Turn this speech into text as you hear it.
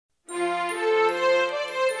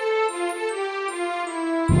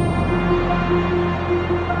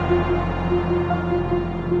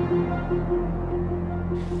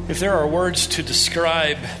If there are words to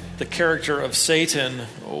describe the character of Satan,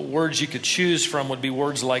 words you could choose from would be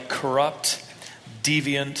words like corrupt,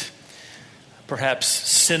 deviant, perhaps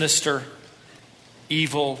sinister,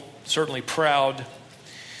 evil, certainly proud.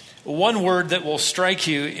 One word that will strike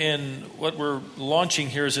you in what we're launching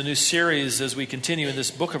here as a new series as we continue in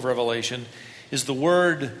this book of Revelation is the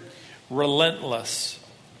word relentless.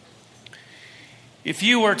 If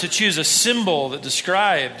you were to choose a symbol that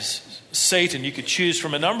describes Satan, you could choose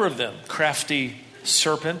from a number of them. Crafty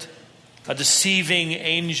serpent, a deceiving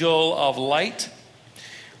angel of light,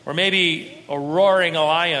 or maybe a roaring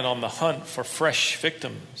lion on the hunt for fresh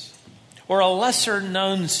victims, or a lesser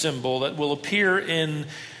known symbol that will appear in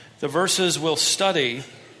the verses we'll study,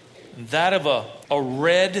 that of a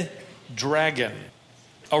red dragon,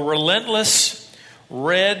 a relentless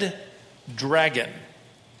red dragon.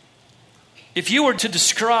 If you were to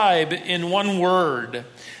describe in one word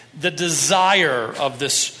the desire of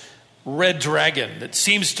this red dragon that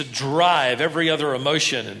seems to drive every other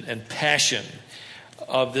emotion and passion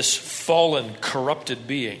of this fallen, corrupted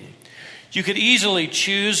being, you could easily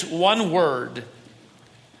choose one word: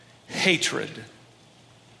 hatred.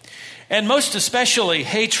 And most especially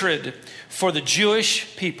hatred for the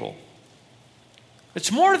Jewish people.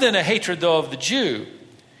 It's more than a hatred, though, of the Jew.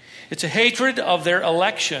 It's a hatred of their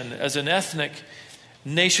election as an ethnic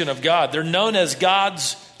nation of God. They're known as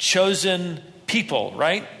God's chosen people,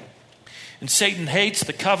 right? And Satan hates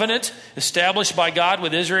the covenant established by God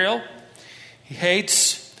with Israel. He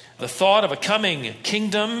hates the thought of a coming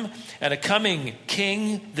kingdom and a coming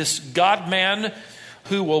king, this God-man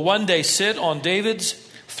who will one day sit on David's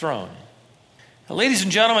throne. Now, ladies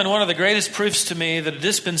and gentlemen, one of the greatest proofs to me that a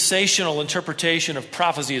dispensational interpretation of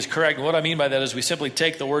prophecy is correct, and what I mean by that is we simply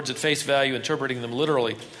take the words at face value, interpreting them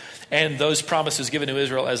literally, and those promises given to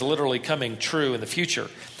Israel as literally coming true in the future,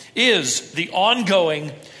 is the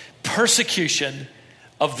ongoing persecution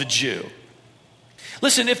of the Jew.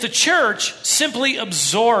 Listen, if the church simply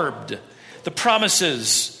absorbed the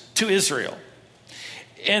promises to Israel,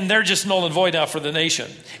 and they're just null and void now for the nation.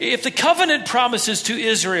 If the covenant promises to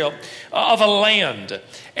Israel of a land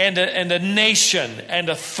and a nation and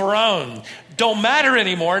a throne don't matter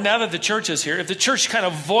anymore now that the church is here, if the church kind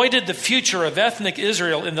of voided the future of ethnic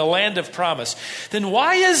Israel in the land of promise, then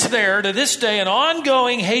why is there to this day an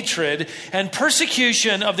ongoing hatred and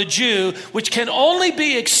persecution of the Jew which can only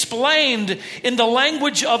be explained in the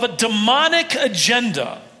language of a demonic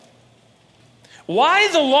agenda?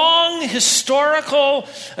 Why the long historical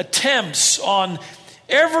attempts on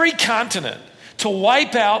every continent to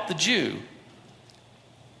wipe out the Jew?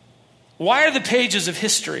 Why are the pages of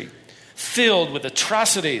history filled with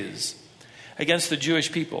atrocities against the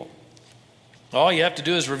Jewish people? All you have to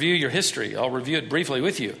do is review your history. I'll review it briefly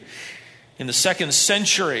with you. In the 2nd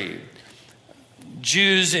century,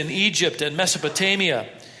 Jews in Egypt and Mesopotamia,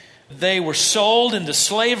 they were sold into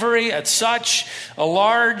slavery at such a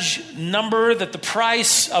large number that the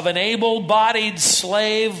price of an able-bodied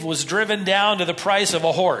slave was driven down to the price of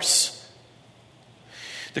a horse.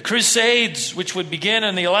 The Crusades, which would begin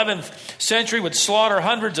in the 11th century, would slaughter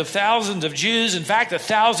hundreds of thousands of Jews. In fact,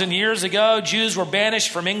 1,000 years ago, Jews were banished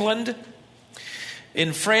from England.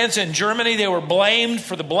 In France and Germany, they were blamed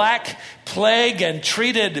for the Black Plague and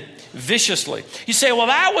treated viciously. You say, well,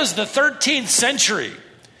 that was the 13th century.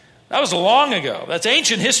 That was long ago. That's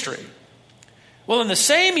ancient history. Well, in the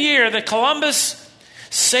same year that Columbus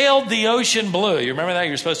sailed the ocean blue, you remember that?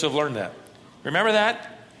 You're supposed to have learned that. Remember that?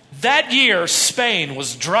 That year, Spain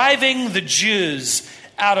was driving the Jews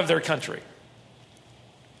out of their country.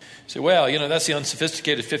 You say, well, that's the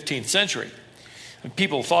unsophisticated 15th century. And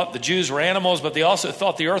people thought the Jews were animals, but they also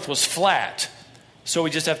thought the earth was flat. So we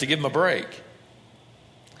just have to give them a break.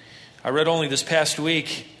 I read only this past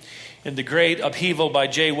week in The Great Upheaval by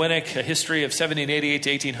Jay Winnick, a history of 1788 to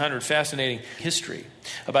 1800, fascinating history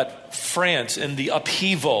about France and the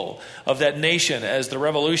upheaval of that nation as the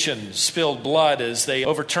revolution spilled blood, as they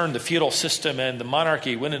overturned the feudal system and the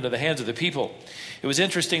monarchy went into the hands of the people. It was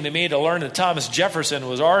interesting to me to learn that Thomas Jefferson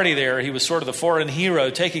was already there. He was sort of the foreign hero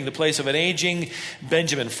taking the place of an aging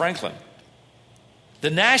Benjamin Franklin. The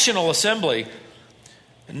National Assembly,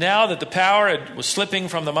 now that the power was slipping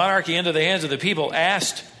from the monarchy into the hands of the people,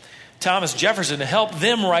 asked Thomas Jefferson to help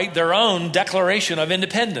them write their own Declaration of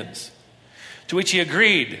Independence, to which he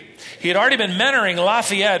agreed. He had already been mentoring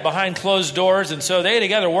Lafayette behind closed doors, and so they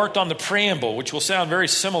together worked on the preamble, which will sound very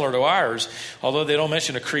similar to ours, although they don't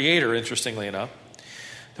mention a creator, interestingly enough.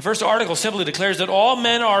 The first article simply declares that all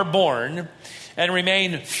men are born and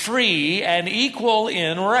remain free and equal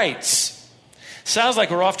in rights. Sounds like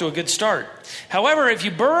we're off to a good start. However, if you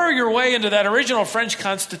burrow your way into that original French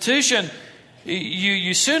Constitution,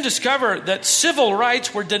 you soon discover that civil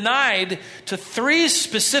rights were denied to three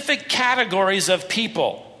specific categories of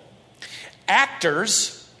people.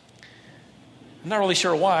 Actors, I'm not really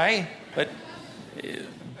sure why, but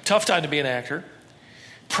tough time to be an actor.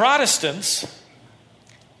 Protestants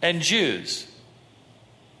and Jews.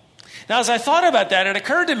 Now, as I thought about that, it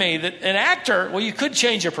occurred to me that an actor, well, you could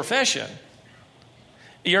change your profession,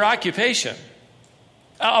 your occupation.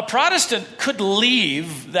 A Protestant could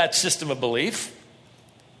leave that system of belief,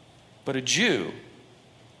 but a Jew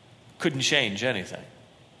couldn't change anything.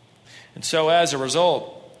 And so as a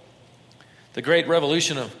result, the Great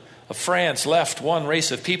Revolution of France left one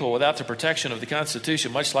race of people without the protection of the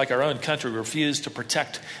Constitution, much like our own country refused to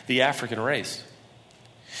protect the African race.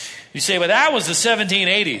 You say, but that was the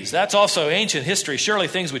 1780s. That's also ancient history. Surely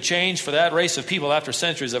things would change for that race of people after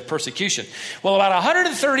centuries of persecution. Well, about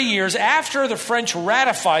 130 years after the French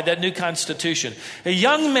ratified that new constitution, a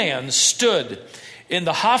young man stood in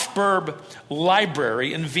the Hofburg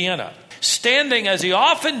Library in Vienna, standing as he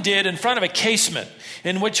often did in front of a casement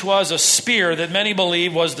in which was a spear that many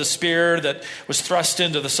believe was the spear that was thrust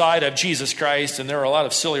into the side of Jesus Christ. And there were a lot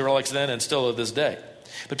of silly relics then and still to this day.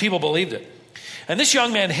 But people believed it. And this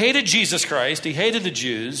young man hated Jesus Christ. He hated the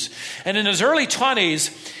Jews. And in his early 20s,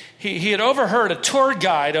 he had overheard a tour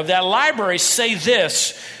guide of that library say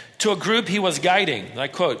this to a group he was guiding. And I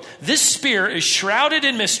quote, "This spear is shrouded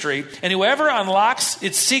in mystery, and whoever unlocks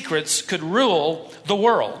its secrets could rule the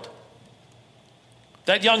world."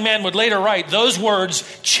 That young man would later write, "Those words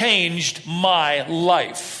changed my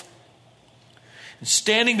life." And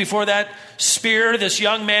standing before that spear, this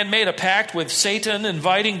young man made a pact with Satan,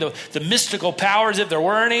 inviting the mystical powers, if there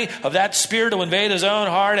were any, of that spear to invade his own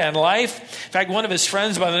heart and life. In fact, one of his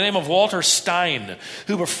friends by the name of Walter Stein,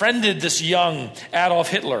 who befriended this young Adolf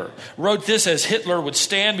Hitler, wrote this as Hitler would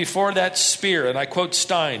stand before that spear, and I quote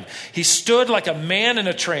Stein, "He stood like a man in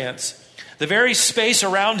a trance. The very space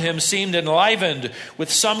around him seemed enlivened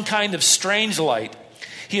with some kind of strange light.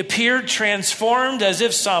 He appeared transformed as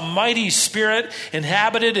if some mighty spirit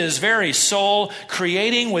inhabited his very soul,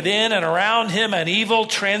 creating within and around him an evil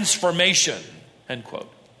transformation." End quote.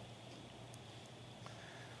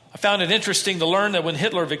 I found it interesting to learn that when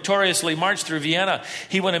Hitler victoriously marched through Vienna,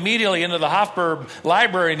 he went immediately into the Hofburg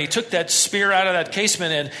Library and he took that spear out of that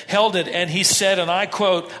casement and held it, and he said, and I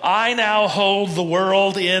quote, "I now hold the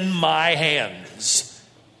world in my hands."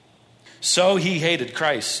 So he hated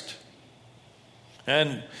Christ.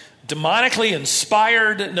 And demonically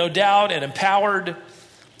inspired, no doubt, and empowered,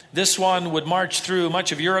 this one would march through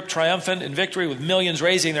much of Europe triumphant in victory, with millions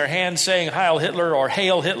raising their hands saying Heil Hitler or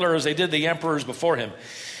Hail Hitler, as they did the emperors before him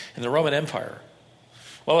in the Roman Empire.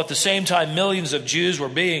 While at the same time, millions of Jews were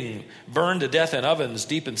being burned to death in ovens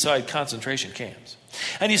deep inside concentration camps.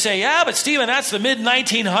 And you say, yeah, but Stephen, that's the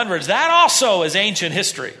mid-1900s. That also is ancient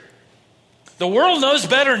history. The world knows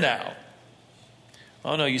better now.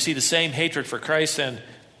 Oh no, you see the same hatred for Christ and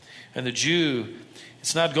the Jew.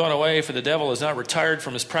 It's not gone away, for the devil has not retired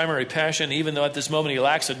from his primary passion. Even though at this moment he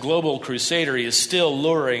lacks a global crusader, he is still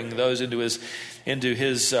luring those into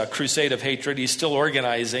his crusade of hatred. He's still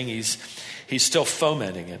organizing. He's still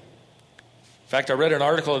fomenting it. In fact, I read an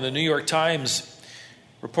article in the New York Times,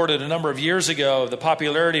 reported a number of years ago, the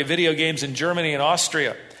popularity of video games in Germany and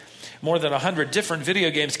Austria. More than 100 different video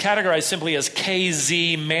games categorized simply as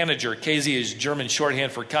KZ Manager. KZ is German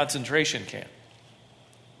shorthand for concentration camp.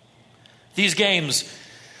 These games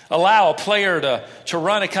allow a player to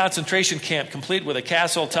run a concentration camp complete with a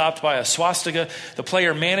castle topped by a swastika. The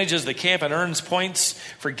player manages the camp and earns points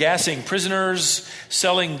for gassing prisoners,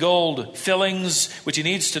 selling gold fillings, which he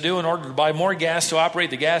needs to do in order to buy more gas to operate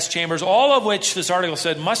the gas chambers, all of which, this article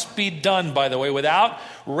said, must be done, by the way, without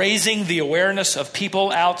raising the awareness of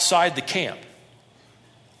people outside the camp.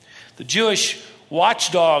 The Jewish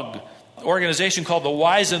watchdog organization called the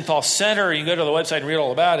Wiesenthal Center, you can go to the website and read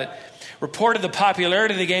all about it, reported the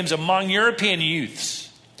popularity of the games among European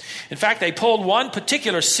youths. In fact, they polled one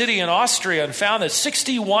particular city in Austria and found that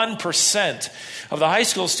 61% of the high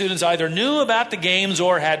school students either knew about the games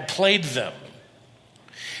or had played them.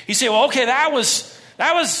 You say, well, okay, that was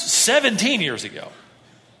 17 years ago.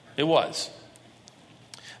 It was.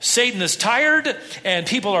 Satan is tired, and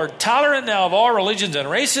people are tolerant now of all religions and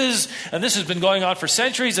races, and this has been going on for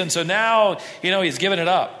centuries, and so now, he's given it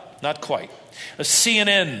up. Not quite. A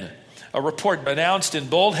CNN report announced in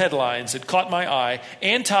bold headlines that caught my eye: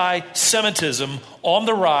 anti-Semitism on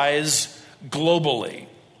the rise globally.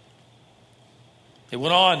 It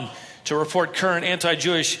went on to report current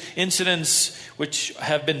anti-Jewish incidents which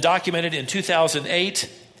have been documented in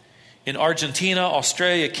 2008 in Argentina,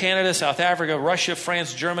 Australia, Canada, South Africa, Russia,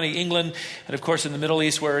 France, Germany, England, and of course in the Middle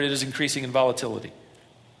East where it is increasing in volatility.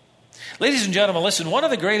 Ladies and gentlemen, listen, one of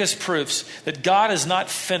the greatest proofs that God is not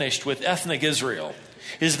finished with ethnic Israel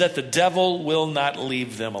is that the devil will not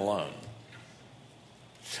leave them alone.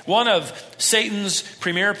 One of Satan's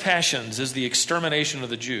premier passions is the extermination of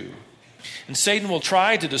the Jew. And Satan will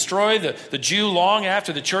try to destroy the Jew long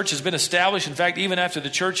after the church has been established. In fact, even after the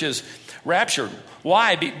church is raptured.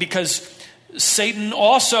 Why? Because Satan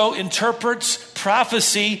also interprets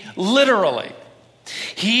prophecy literally.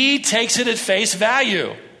 He takes it at face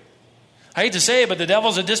value. I hate to say it, but the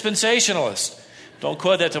devil's a dispensationalist. Don't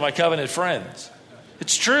quote that to my covenant friends.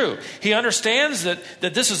 It's true. He understands that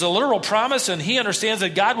this is a literal promise, and he understands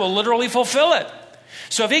that God will literally fulfill it.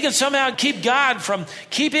 So if he can somehow keep God from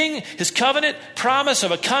keeping his covenant promise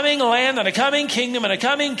of a coming land and a coming kingdom and a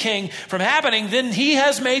coming king from happening, then he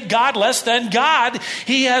has made God less than God.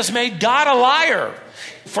 He has made God a liar.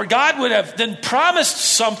 For God would have then promised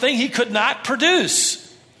something he could not produce.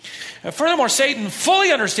 And furthermore, Satan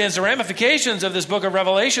fully understands the ramifications of this book of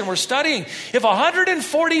Revelation we're studying. If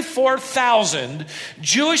 144,000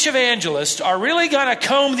 Jewish evangelists are really going to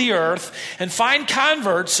comb the earth and find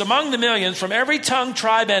converts among the millions from every tongue,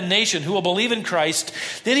 tribe, and nation who will believe in Christ,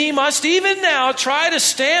 then he must even now try to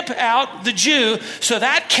stamp out the Jew, so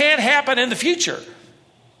that can't happen in the future.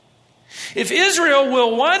 If Israel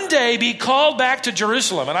will one day be called back to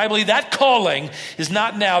Jerusalem, and I believe that calling is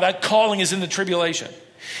not now, that calling is in the tribulation.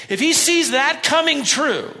 If he sees that coming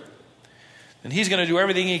true, then he's going to do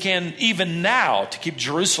everything he can even now to keep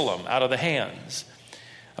Jerusalem out of the hands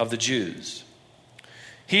of the Jews.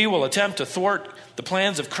 He will attempt to thwart the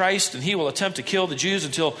plans of Christ, and he will attempt to kill the Jews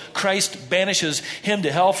until Christ banishes him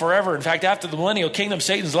to hell forever. In fact, after the millennial kingdom,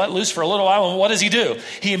 Satan's let loose for a little while, and what does he do?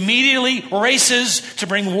 He immediately races to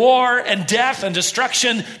bring war and death and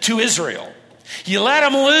destruction to Israel. You let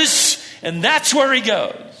him loose, and that's where he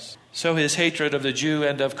goes. So his hatred of the Jew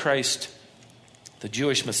and of Christ, the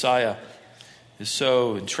Jewish Messiah, is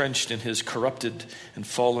so entrenched in his corrupted and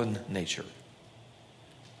fallen nature.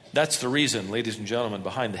 That's the reason, ladies and gentlemen,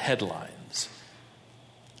 behind the headlines.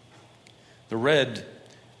 The red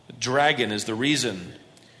dragon is the reason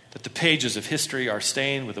that the pages of history are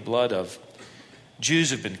stained with the blood of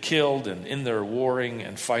Jews who've been killed, and in their warring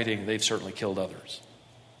and fighting, they've certainly killed others.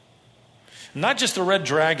 Not just the red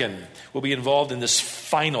dragon will be involved in this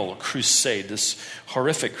final crusade, this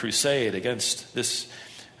horrific crusade against this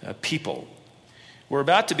people. We're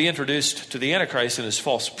about to be introduced to the Antichrist and his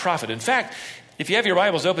false prophet. In fact, if you have your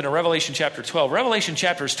Bibles open to Revelation chapter 12, Revelation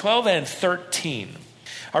chapters 12 and 13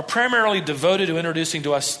 are primarily devoted to introducing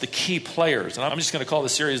to us the key players. And I'm just going to call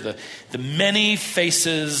this series the many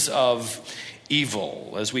faces of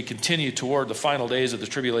evil as we continue toward the final days of the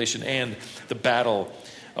tribulation and the battle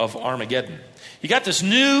of Armageddon. You got this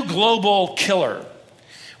new global killer,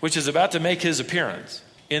 which is about to make his appearance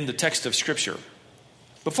in the text of Scripture.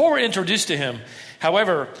 Before we're introduced to him,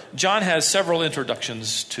 however, John has several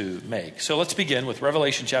introductions to make. So let's begin with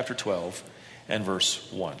Revelation chapter 12 and verse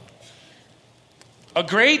 1. A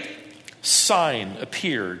great sign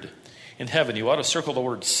appeared in heaven. You ought to circle the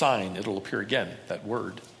word sign. It'll appear again, that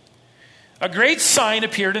word. A great sign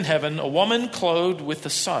appeared in heaven, a woman clothed with the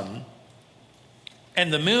sun,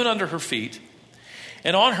 and the moon under her feet,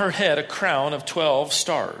 and on her head a crown of 12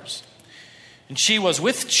 stars. And she was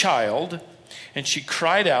with child, and she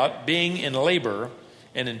cried out, being in labor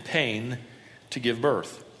and in pain to give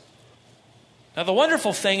birth. Now, the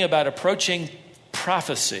wonderful thing about approaching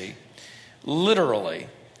prophecy literally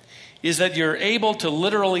is that you're able to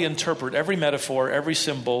literally interpret every metaphor, every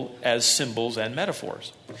symbol as symbols and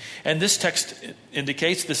metaphors. And this text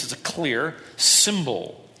indicates this is a clear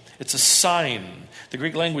symbol. It's a sign. The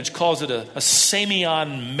Greek language calls it a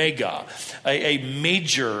semeion mega, a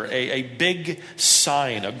major, a big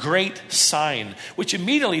sign, a great sign, which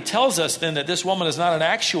immediately tells us then that this woman is not an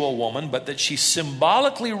actual woman, but that she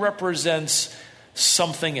symbolically represents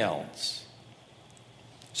something else.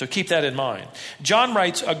 So keep that in mind. John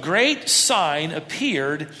writes, a great sign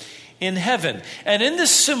appeared in heaven. And in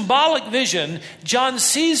this symbolic vision, John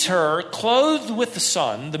sees her clothed with the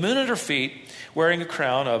sun, the moon at her feet, wearing a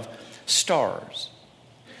crown of stars.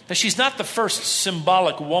 Now, she's not the first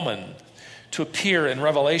symbolic woman to appear in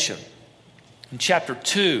Revelation. In chapter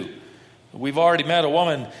 2, we've already met a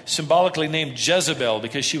woman symbolically named Jezebel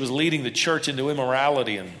because she was leading the church into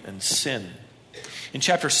immorality and sin. In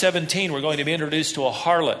chapter 17, we're going to be introduced to a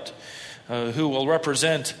harlot who will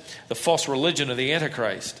represent the false religion of the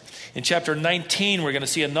Antichrist. In chapter 19, we're going to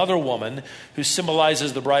see another woman who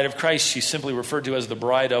symbolizes the bride of Christ. She's simply referred to as the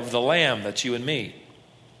bride of the Lamb. That's you and me.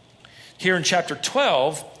 Here in chapter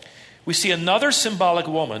 12, we see another symbolic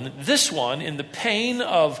woman, this one in the pain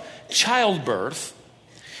of childbirth,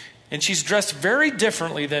 and she's dressed very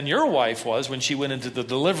differently than your wife was when she went into the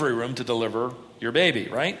delivery room to deliver your baby,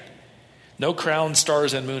 right? No crown,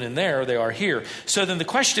 stars, and moon in there. They are here. So then the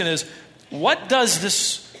question is, what does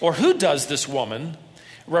this, or who does this woman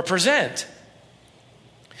represent?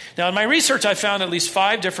 Now, in my research, I found at least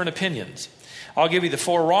 5 different opinions. I'll give you the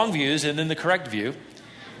 4 wrong views and then the correct view.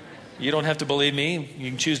 You don't have to believe me. You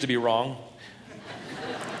can choose to be wrong.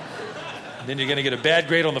 Then you're going to get a bad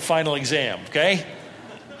grade on the final exam, okay?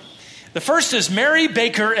 The first is Mary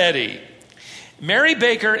Baker Eddy. Mary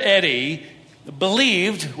Baker Eddy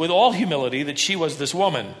believed with all humility that she was this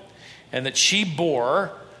woman and that she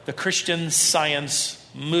bore the Christian Science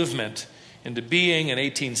movement into being in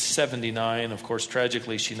 1879. Of course,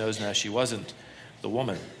 tragically, she knows now she wasn't the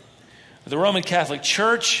woman. The Roman Catholic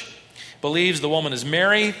Church believes the woman is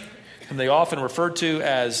Mary, whom they often refer to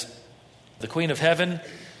as the Queen of Heaven.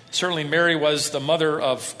 Certainly, Mary was the mother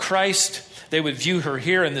of Christ. They would view her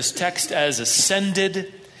here in this text as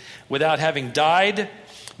ascended without having died,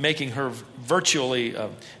 making her virtually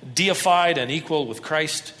deified and equal with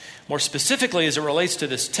Christ. More specifically, as it relates to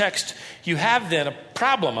this text, you have then a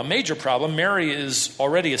problem, a major problem. Mary is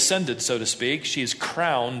already ascended, so to speak. She is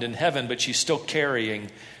crowned in heaven, but she's still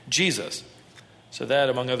carrying Jesus. So that,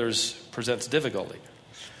 among others, presents difficulty.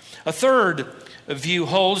 A third view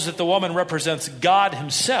holds that the woman represents God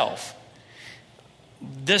himself.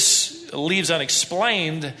 This leaves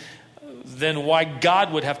unexplained then why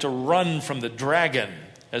God would have to run from the dragon,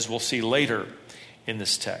 as we'll see later in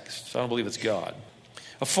this text. So I don't believe it's God.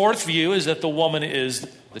 A fourth view is that the woman is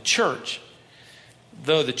the church.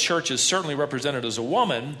 Though the church is certainly represented as a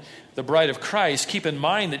woman, the bride of Christ, keep in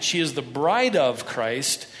mind that she is the bride of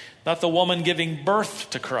Christ, not the woman giving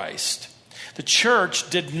birth to Christ. The church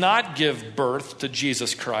did not give birth to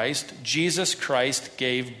Jesus Christ. Jesus Christ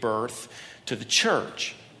gave birth to the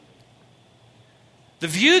church. The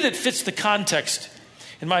view that fits the context,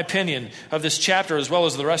 in my opinion, of this chapter as well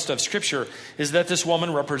as the rest of Scripture is that this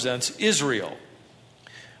woman represents Israel.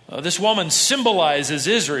 This woman symbolizes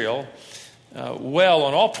Israel well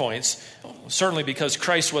on all points, certainly because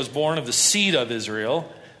Christ was born of the seed of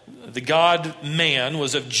Israel. The God-man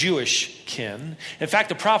was of Jewish kin. In fact,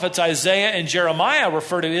 the prophets Isaiah and Jeremiah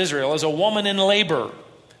refer to Israel as a woman in labor.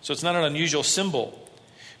 So it's not an unusual symbol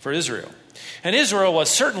for Israel. And Israel was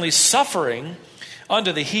certainly suffering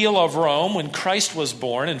under the heel of Rome when Christ was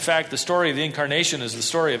born. In fact, the story of the incarnation is the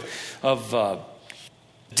story of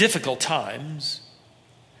difficult times,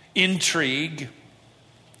 intrigue,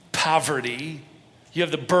 poverty. You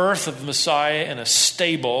have the birth of the Messiah in a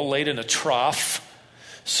stable, laid in a trough,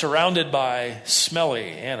 surrounded by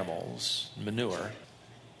smelly animals, manure.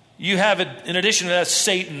 You have, in addition to that,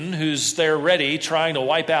 Satan, who's there ready, trying to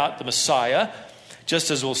wipe out the Messiah,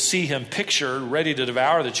 just as we'll see him pictured, ready to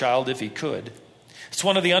devour the child if he could. It's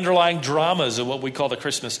one of the underlying dramas of what we call the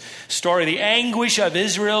Christmas story. The anguish of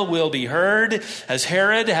Israel will be heard as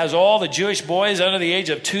Herod has all the Jewish boys under the age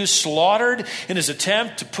of 2 slaughtered in his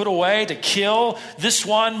attempt to put away, to kill this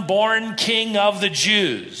one born king of the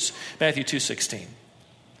Jews. Matthew 2:16.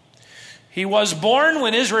 He was born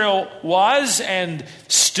when Israel was and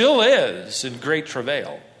still is in great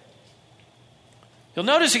travail. You'll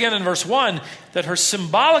notice again in verse 1 that her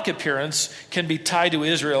symbolic appearance can be tied to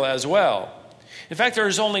Israel as well. In fact, there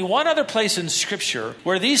is only one other place in Scripture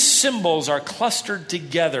where these symbols are clustered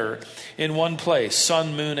together in one place,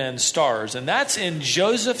 sun, moon, and stars. And that's in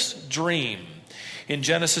Joseph's dream in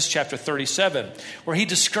Genesis chapter 37, where he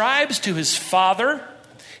describes to his father,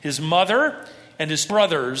 his mother, and his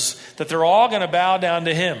brothers that they're all going to bow down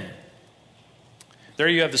to him. There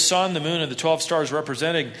you have the sun, the moon, and the 12 stars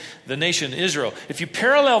representing the nation Israel. If you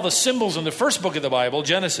parallel the symbols in the first book of the Bible,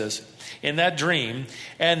 Genesis, in that dream,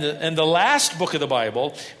 and the last book of the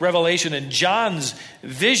Bible, Revelation, and John's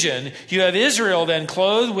vision, you have Israel then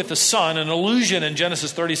clothed with the sun, an allusion in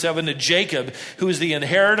Genesis 37 to Jacob, who is the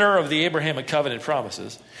inheritor of the Abrahamic covenant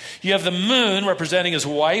promises. You have the moon representing his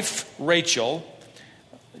wife, Rachel,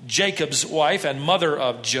 Jacob's wife and mother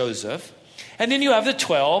of Joseph. And then you have the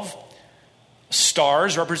 12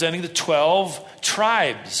 stars representing the 12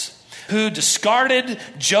 tribes who discarded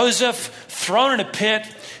Joseph, thrown in a pit,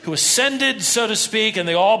 who ascended, so to speak, and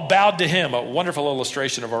they all bowed to him. A wonderful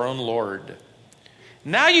illustration of our own Lord.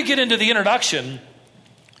 Now you get into the introduction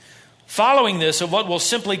following this of what we'll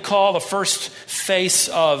simply call the first face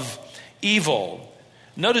of evil.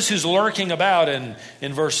 Notice who's lurking about in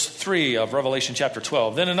verse 3 of Revelation chapter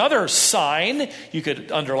 12. Then another sign, you could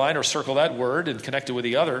underline or circle that word and connect it with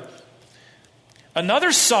the other.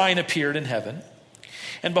 Another sign appeared in heaven,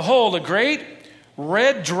 and behold, a great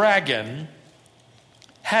red dragon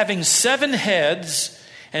having 7 heads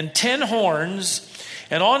and 10 horns,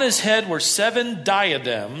 and on his head were 7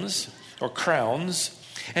 diadems or crowns,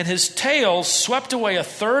 and his tail swept away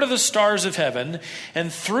 1/3 of the stars of heaven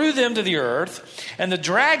and threw them to the earth. And the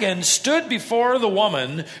dragon stood before the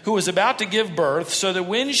woman who was about to give birth, so that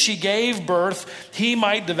when she gave birth, he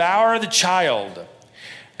might devour the child.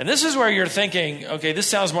 And this is where you're thinking, okay, this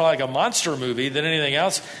sounds more like a monster movie than anything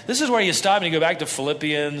else. This is where you stop and you go back to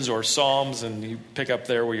Philippians or Psalms and you pick up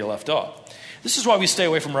there where you left off. This is why we stay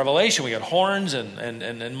away from Revelation. We got horns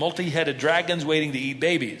and multi-headed dragons waiting to eat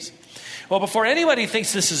babies. Well, before anybody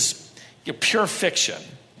thinks this is pure fiction,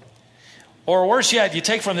 or worse yet, you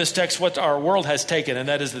take from this text what our world has taken, and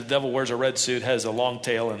that is the devil wears a red suit, has a long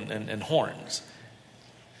tail and horns.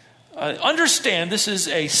 Understand, this is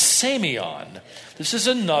a semeion. This is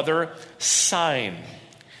another sign.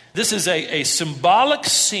 This is a symbolic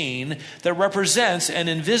scene that represents an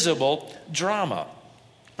invisible drama.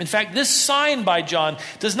 In fact, this sign by John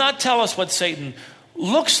does not tell us what Satan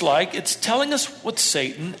looks like. It's telling us what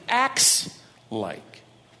Satan acts like.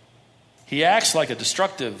 He acts like a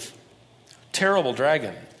destructive, terrible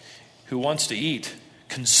dragon who wants to eat,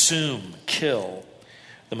 consume, kill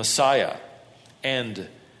the Messiah and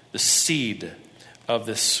the seed of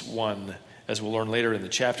this one, as we'll learn later in the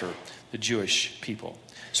chapter, the Jewish people.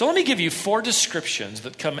 So let me give you 4 descriptions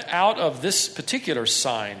that come out of this particular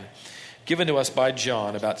sign given to us by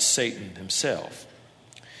John about Satan himself.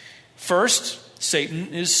 First,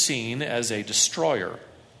 Satan is seen as a destroyer.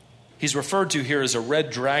 He's referred to here as a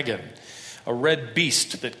red dragon, a red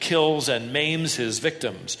beast that kills and maims his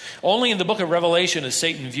victims. Only in the book of Revelation is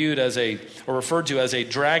Satan viewed as or referred to as a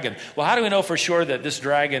dragon. Well, how do we know for sure that this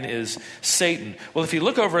dragon is Satan? Well, if you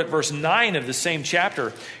look over at verse 9 of the same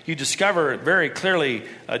chapter, you discover very clearly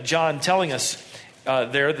John telling us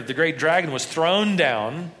there that the great dragon was thrown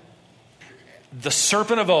down, the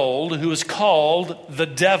serpent of old, who is called the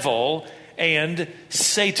devil and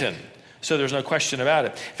Satan. So there's no question about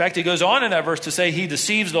it. In fact, he goes on in that verse to say he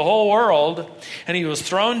deceives the whole world, and he was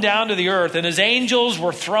thrown down to the earth, and his angels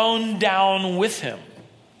were thrown down with him.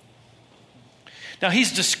 Now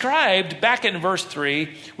he's described back in verse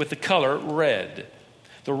 3 with the color red,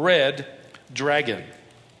 the red dragon.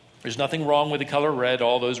 There's nothing wrong with the color red.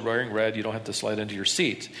 All those wearing red, you don't have to slide into your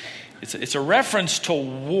seats. It's a reference to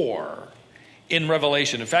war in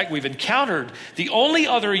Revelation. In fact, we've encountered the only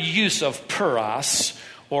other use of puros,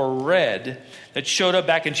 or red, that showed up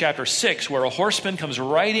back in chapter 6, where a horseman comes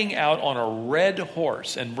riding out on a red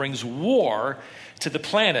horse and brings war to the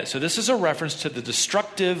planet. So this is a reference to the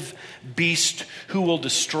destructive beast who will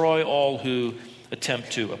destroy all who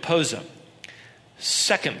attempt to oppose him.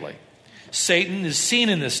 Secondly, Satan is seen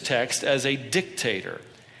in this text as a dictator.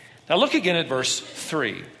 Now look again at verse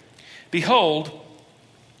 3. Behold,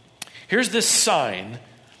 here's this sign: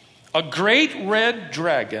 a great red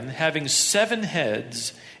dragon having 7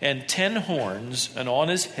 heads and 10 horns, and on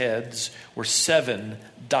his heads were 7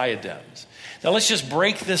 diadems. Now let's just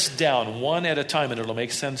break this down one at a time and it'll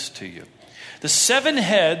make sense to you. The 7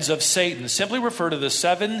 heads of Satan simply refer to the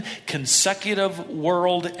 7 consecutive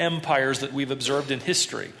world empires that we've observed in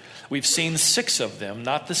history. We've seen 6 of them,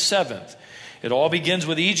 not the 7th. It all begins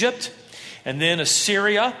with Egypt, and then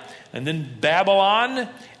Assyria, and then Babylon,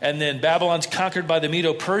 and then Babylon's conquered by the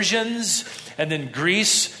Medo-Persians, and then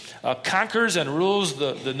Greece conquers and rules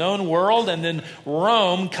the known world, and then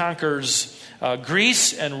Rome conquers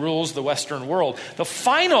Greece and rules the Western world. The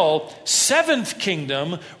final 7th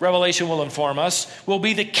kingdom, Revelation will inform us, will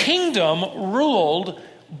be the kingdom ruled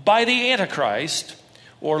by the Antichrist,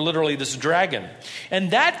 or literally this dragon.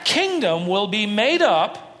 And that kingdom will be made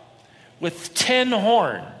up with 10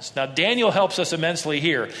 horns. Now, Daniel helps us immensely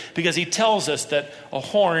here because he tells us that a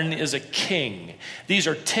horn is a king. These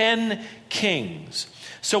are 10 kings.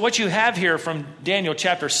 So what you have here from Daniel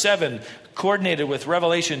chapter 7, coordinated with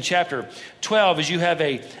Revelation chapter 12, is you have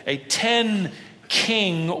a 10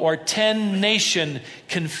 king or 10 nation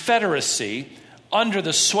confederacy under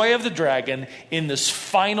the sway of the dragon in this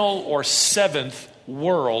final or 7th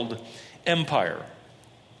world empire.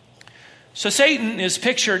 So Satan is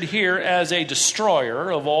pictured here as a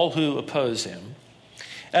destroyer of all who oppose him,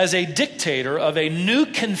 as a dictator of a new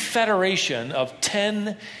confederation of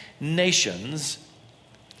 10 nations.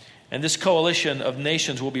 And this coalition of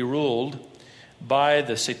nations will be ruled by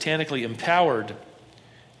the satanically empowered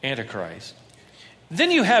Antichrist.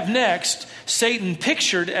 Then you have next Satan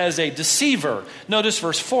pictured as a deceiver. Notice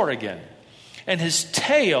verse 4 again. And his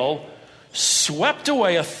tail swept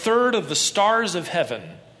away 1/3 of the stars of heaven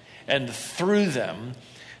and threw them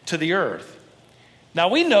to the earth. Now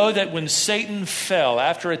we know that when Satan fell,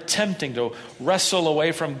 after attempting to wrestle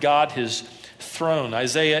away from God his throne,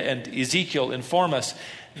 Isaiah and Ezekiel inform us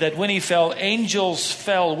that when he fell, angels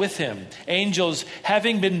fell with him. Angels,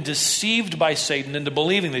 having been deceived by Satan into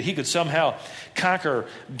believing that he could somehow conquer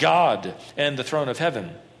God and the throne of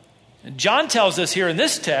heaven. John tells us here in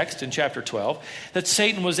this text, in chapter 12, that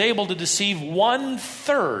Satan was able to deceive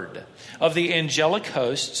 1/3 of the angelic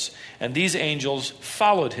hosts, and these angels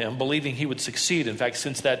followed him, believing he would succeed. In fact,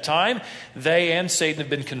 since that time, they and Satan have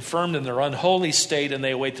been confirmed in their unholy state, and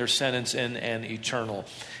they await their sentence in an eternal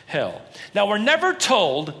hell. Now, we're never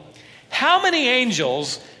told how many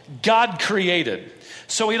angels God created,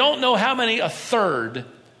 so we don't know how many 1/3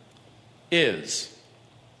 is.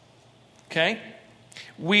 Okay?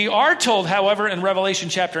 We are told, however, in Revelation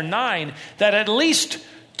chapter 9, that at least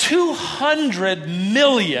 200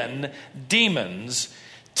 million demons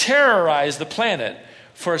terrorize the planet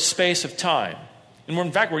for a space of time. And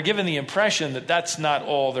in fact, we're given the impression that that's not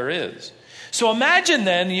all there is. So imagine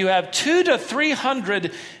then you have 200 to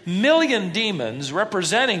 300 million demons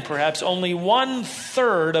representing perhaps only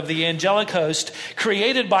 1/3 of the angelic host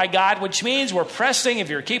created by God, which means we're pressing, if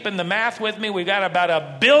you're keeping the math with me, we've got about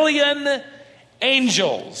 1 billion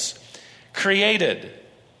angels created.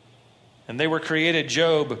 And they were created,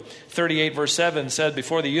 Job 38 verse 7 said,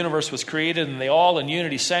 before the universe was created, and they all in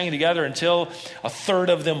unity sang together until 1/3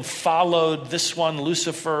 of them followed this one,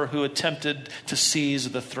 Lucifer, who attempted to seize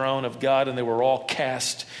the throne of God, and they were all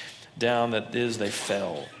cast down, that is, they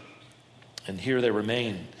fell. And here they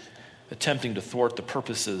remain, attempting to thwart the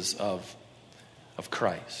purposes of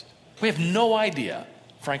Christ. We have no idea,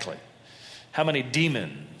 frankly, how many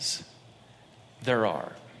demons there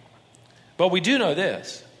are. But we do know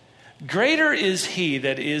this: greater is he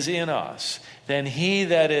that is in us than he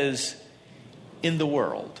that is in the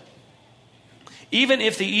world. Even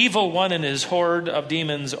if the evil one and his horde of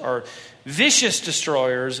demons are vicious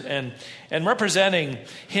destroyers and representing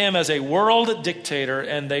him as a world dictator,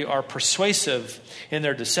 and they are persuasive in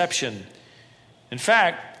their deception. In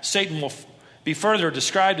fact, Satan will be further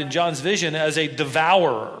described in John's vision as a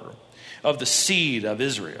devourer of the seed of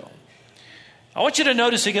Israel. I want you to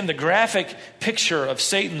notice again the graphic picture of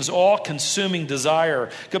Satan's all-consuming desire.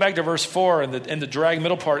 Go back to verse 4 and the dragon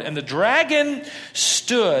middle part. And the dragon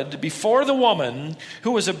stood before the woman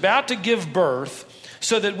who was about to give birth,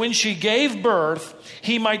 so that when she gave birth,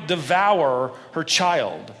 he might devour her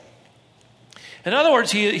child. In other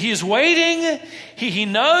words, he is waiting. He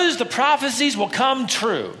knows the prophecies will come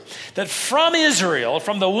true, that from Israel,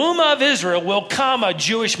 from the womb of Israel, will come a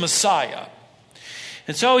Jewish Messiah.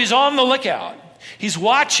 And so he's on the lookout. He's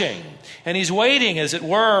watching and he's waiting, as it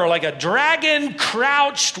were, like a dragon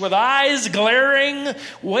crouched with eyes glaring,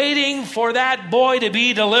 waiting for that boy to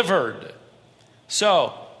be delivered.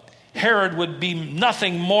 So Herod would be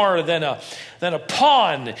nothing more than a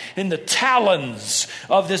pawn in the talons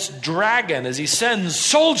of this dragon as he sends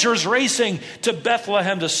soldiers racing to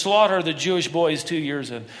Bethlehem to slaughter the Jewish boys 2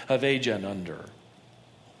 years of age and under.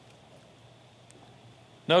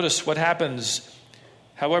 Notice what happens,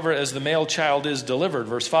 however, as the male child is delivered.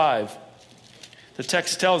 Verse 5. The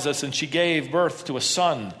text tells us, and she gave birth to a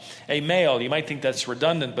son, a male. You might think that's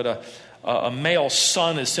redundant, but a male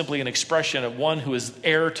son is simply an expression of one who is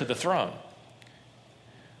heir to the throne.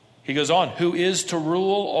 He goes on, who is to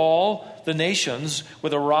rule all the nations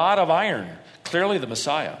with a rod of iron. Clearly the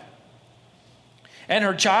Messiah. And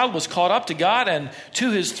her child was caught up to God and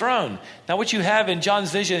to his throne. Now what you have in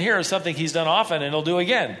John's vision here is something he's done often and he'll do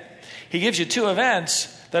again. He gives you two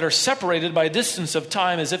events that are separated by a distance of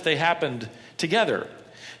time as if they happened together.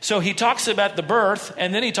 So he talks about the birth,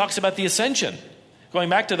 and then he talks about the ascension, going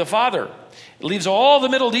back to the Father. It leaves all the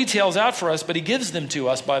middle details out for us, but he gives them to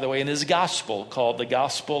us, by the way, in his gospel called the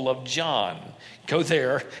Gospel of John. Go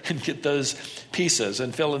there and get those pieces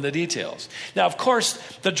and fill in the details. Now, of course,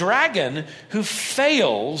 the dragon who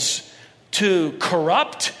fails to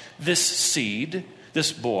corrupt this seed,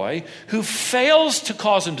 this boy, who fails to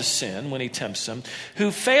cause him to sin when he tempts him, who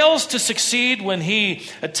fails to succeed when he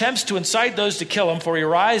attempts to incite those to kill him, for he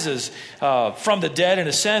rises from the dead and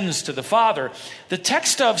ascends to the Father. The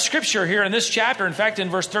text of Scripture here in this chapter, in fact in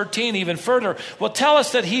verse 13 even further, will tell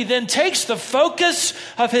us that he then takes the focus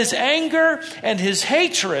of his anger and his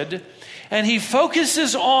hatred, and he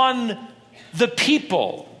focuses on the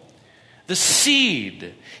people, the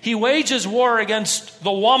seed. He wages war against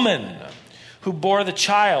the woman who bore the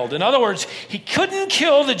child. In other words, he couldn't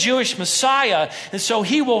kill the Jewish Messiah, and so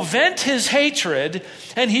he will vent his hatred,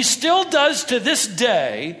 and he still does to this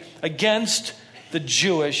day, against the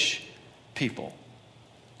Jewish people,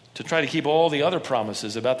 to try to keep all the other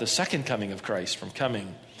promises about the second coming of Christ from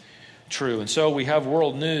coming true. And so we have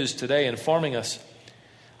world news today informing us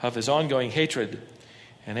of his ongoing hatred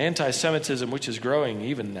and anti-Semitism, which is growing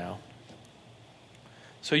even now.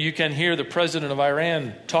 So you can hear the president of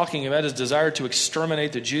Iran talking about his desire to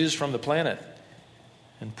exterminate the Jews from the planet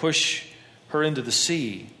and push her into the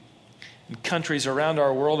sea. And countries around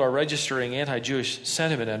our world are registering anti-Jewish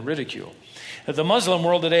sentiment and ridicule. The Muslim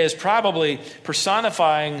world today is probably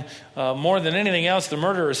personifying more than anything else the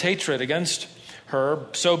murderer's hatred against her,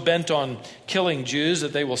 so bent on killing Jews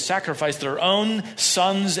that they will sacrifice their own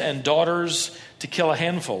sons and daughters to kill a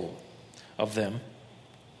handful of them.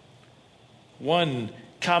 One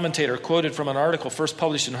commentator quoted from an article first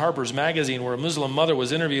published in Harper's Magazine where a Muslim mother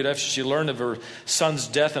was interviewed after she learned of her son's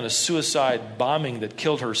death in a suicide bombing that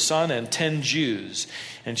killed her son and 10 Jews.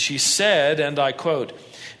 And she said, and I quote,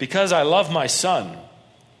 "Because I love my son,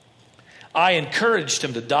 I encouraged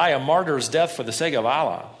him to die a martyr's death for the sake of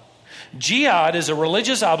Allah. Jihad is a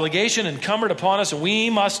religious obligation incumbent upon us, and we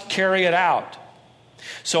must carry it out.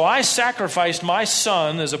 So I sacrificed my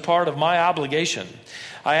son as a part of my obligation.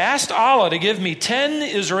 I asked Allah to give me 10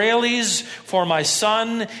 Israelis for my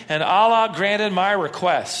son, and Allah granted my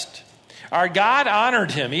request. Our God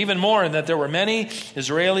honored him even more in that there were many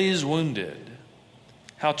Israelis wounded."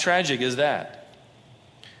 How tragic is that?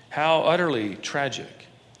 How utterly tragic.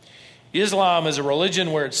 Islam is a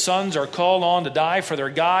religion where its sons are called on to die for their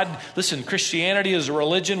God. Listen, Christianity is a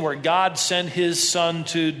religion where God sent his son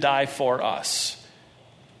to die for us.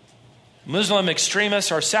 Muslim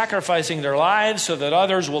extremists are sacrificing their lives so that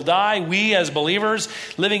others will die. We as believers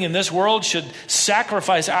living in this world should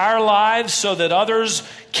sacrifice our lives so that others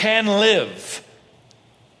can live.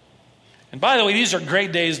 And by the way, these are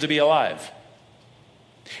great days to be alive.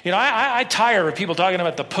 You know, I tire of people talking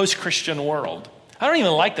about the post-Christian world. I don't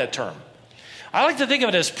even like that term. I like to think of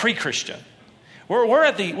it as pre-Christian. We're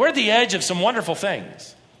at the edge of some wonderful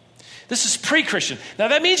things. This is pre-Christian. Now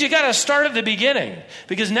that means you got to start at the beginning,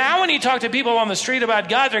 because now when you talk to people on the street about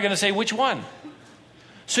God, they're going to say, "Which one?"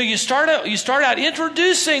 So you start out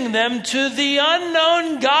introducing them to the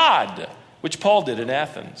unknown God, which Paul did in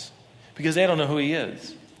Athens, because they don't know who he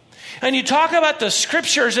is. And you talk about the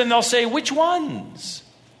scriptures, and they'll say, "Which ones?"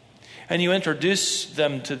 And you introduce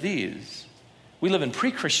them to these. We live in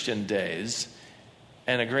pre-Christian days,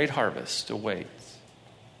 and a great harvest awaits.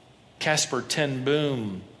 Casper ten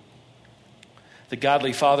Boom, the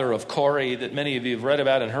godly father of Corey that many of you have read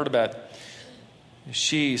about and heard about,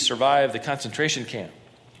 she survived the concentration camp.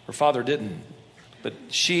 Her father didn't. But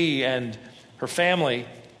she and her family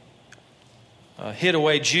hid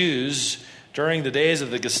away Jews during the days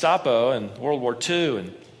of the Gestapo and World War II.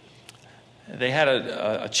 And they had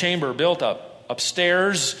a chamber built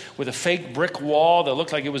upstairs with a fake brick wall that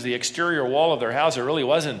looked like it was the exterior wall of their house. It really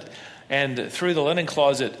wasn't. And through the linen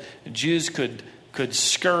closet, Jews could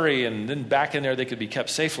scurry, and then back in there they could be kept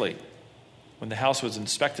safely when the house was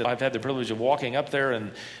inspected. I've had the privilege of walking up there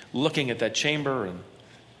and looking at that chamber and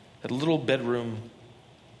that little bedroom.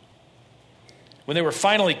 When they were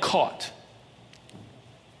finally caught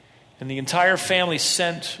and the entire family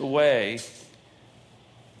sent away,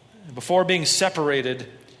 before being separated,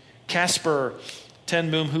 Casper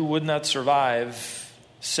ten Boom, who would not survive,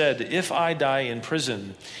 said, "If I die in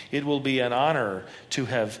prison, it will be an honor to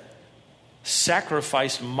have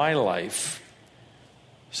sacrificed my life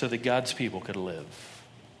so that God's people could live."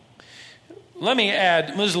 Let me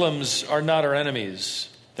add, Muslims are not our enemies.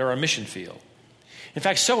 They're our mission field. In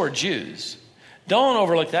fact, so are Jews. Don't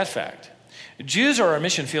overlook that fact. Jews are our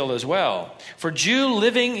mission field as well. For Jew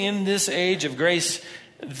living in this age of grace,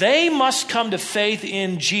 they must come to faith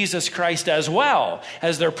in Jesus Christ as well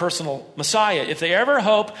as their personal Messiah if they ever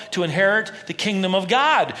hope to inherit the kingdom of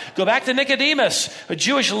God. Go back to Nicodemus, a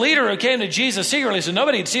Jewish leader who came to Jesus secretly so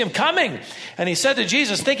nobody would see him coming. And he said to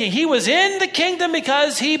Jesus, thinking he was in the kingdom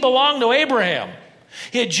because he belonged to Abraham.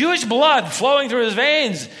 He had Jewish blood flowing through his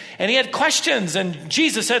veins, and he had questions. And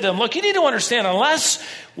Jesus said to him, "Look, you need to understand, unless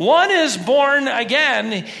one is born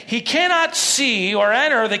again, he cannot see or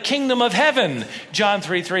enter the kingdom of heaven." John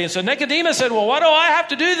 3:3. And so Nicodemus said, "Well, what do I have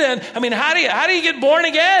to do then? I mean, how do you get born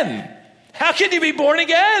again? How can you be born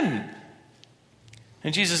again?"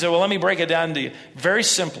 And Jesus said, "Well, let me break it down to you very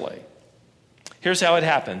simply. Here's how it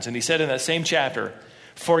happens." And he said in that same chapter,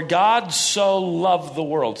 "For God so loved the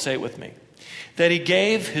world," say it with me, "that he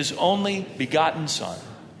gave his only begotten Son,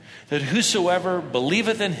 that whosoever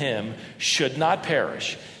believeth in him should not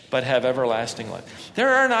perish, but have everlasting life."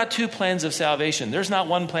 There are not two plans of salvation. There's not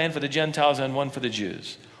one plan for the Gentiles and one for the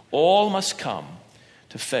Jews. All must come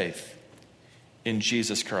to faith in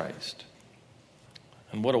Jesus Christ.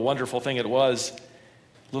 And what a wonderful thing it was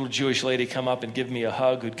little Jewish lady come up and give me a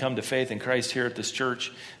hug who'd come to faith in Christ here at this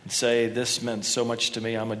church and say, this meant so much to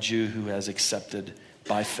me. I'm a Jew who has accepted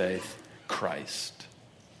by faith Christ.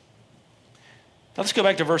 Now let's go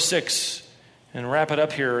back to verse 6 and wrap it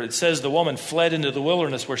up here. It says the woman fled into the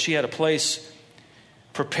wilderness where she had a place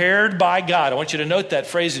prepared by God. I want you to note that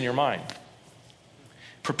phrase in your mind.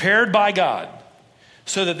 Prepared by God,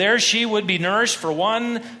 so that there she would be nourished for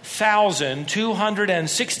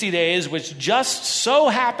 1,260 days, which just so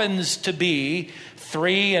happens to be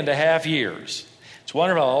 3.5 years. It's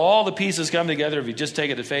wonderful how all the pieces come together if you just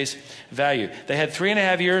take it at face value. They had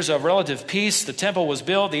 3.5 years of relative peace. The temple was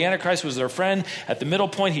built. The Antichrist was their friend. At the middle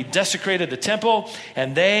point, he desecrated the temple,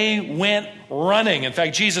 and they went running. In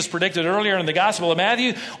fact, Jesus predicted earlier in the Gospel of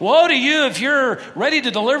Matthew, woe to you if you're ready to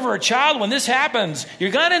deliver a child when this happens.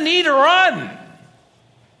 You're going to need to run.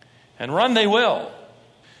 And run they will.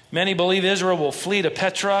 Many believe Israel will flee to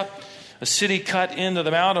Petra, a city cut into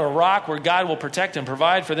the mountain, a rock where God will protect and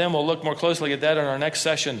provide for them. We'll look more closely at that in our next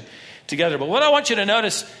session together. But what I want you to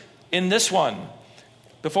notice in this one,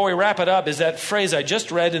 before we wrap it up, is that phrase I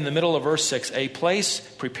just read in the middle of verse 6, a place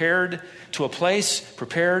prepared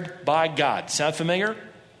by God. Sound familiar?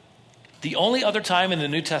 The only other time in the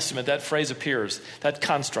New Testament that phrase appears, that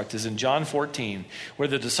construct, is in John 14, where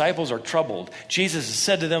the disciples are troubled. Jesus has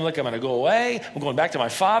said to them, look, I'm going to go away. I'm going back to my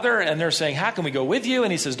Father. And they're saying, how can we go with you?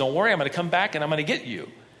 And he says, don't worry, I'm going to come back and I'm going to get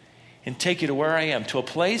you and take you to where I am, to a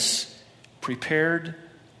place prepared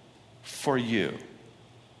for you.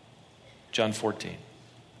 John 14,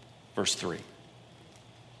 verse 3.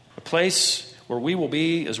 A place where we will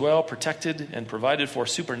be as well protected and provided for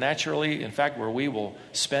supernaturally. In fact, where we will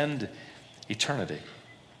spend eternity.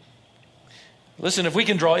 Listen, if we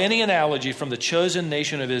can draw any analogy from the chosen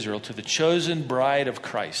nation of Israel to the chosen bride of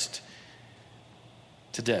Christ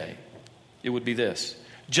today, it would be this.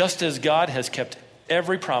 Just as God has kept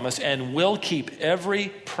every promise and will keep every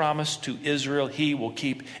promise to Israel, he will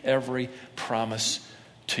keep every promise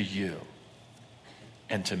to you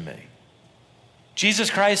and to me. Jesus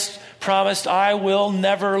Christ promised, I will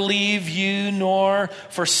never leave you nor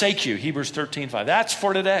forsake you. Hebrews 13:5. That's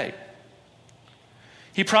for today.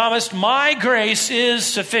 He promised, my grace is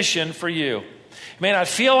sufficient for you. You may not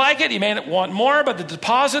feel like it, you may not want more, but the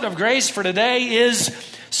deposit of grace for today is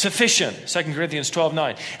sufficient. 2 Corinthians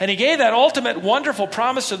 12:9. And he gave that ultimate wonderful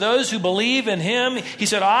promise to those who believe in him. He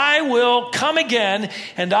said, I will come again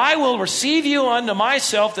and I will receive you unto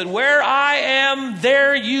myself, that where I am,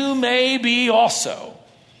 there you may be also.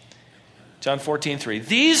 John 14:3.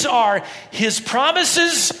 These are his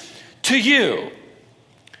promises to you.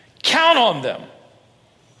 Count on them.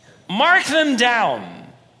 Mark them down.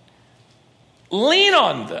 Lean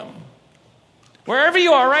on them. Wherever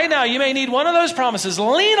you are right now, you may need one of those promises.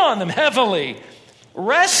 Lean on them heavily.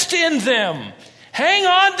 Rest in them. Hang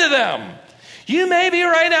on to them. You may be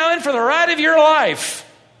right now in for the ride of your life.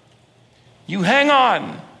 You hang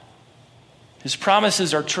on. His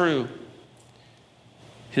promises are true.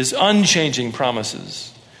 His unchanging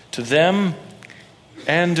promises to them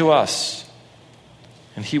and to us.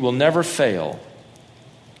 And he will never fail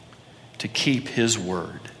to keep his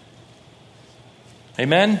word.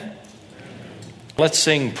 Amen? Let's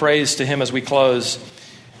sing praise to him as we close.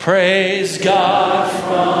 Praise God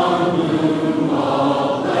from whom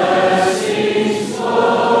all blessings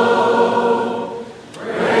flow.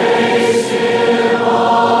 Praise him,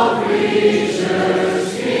 all creatures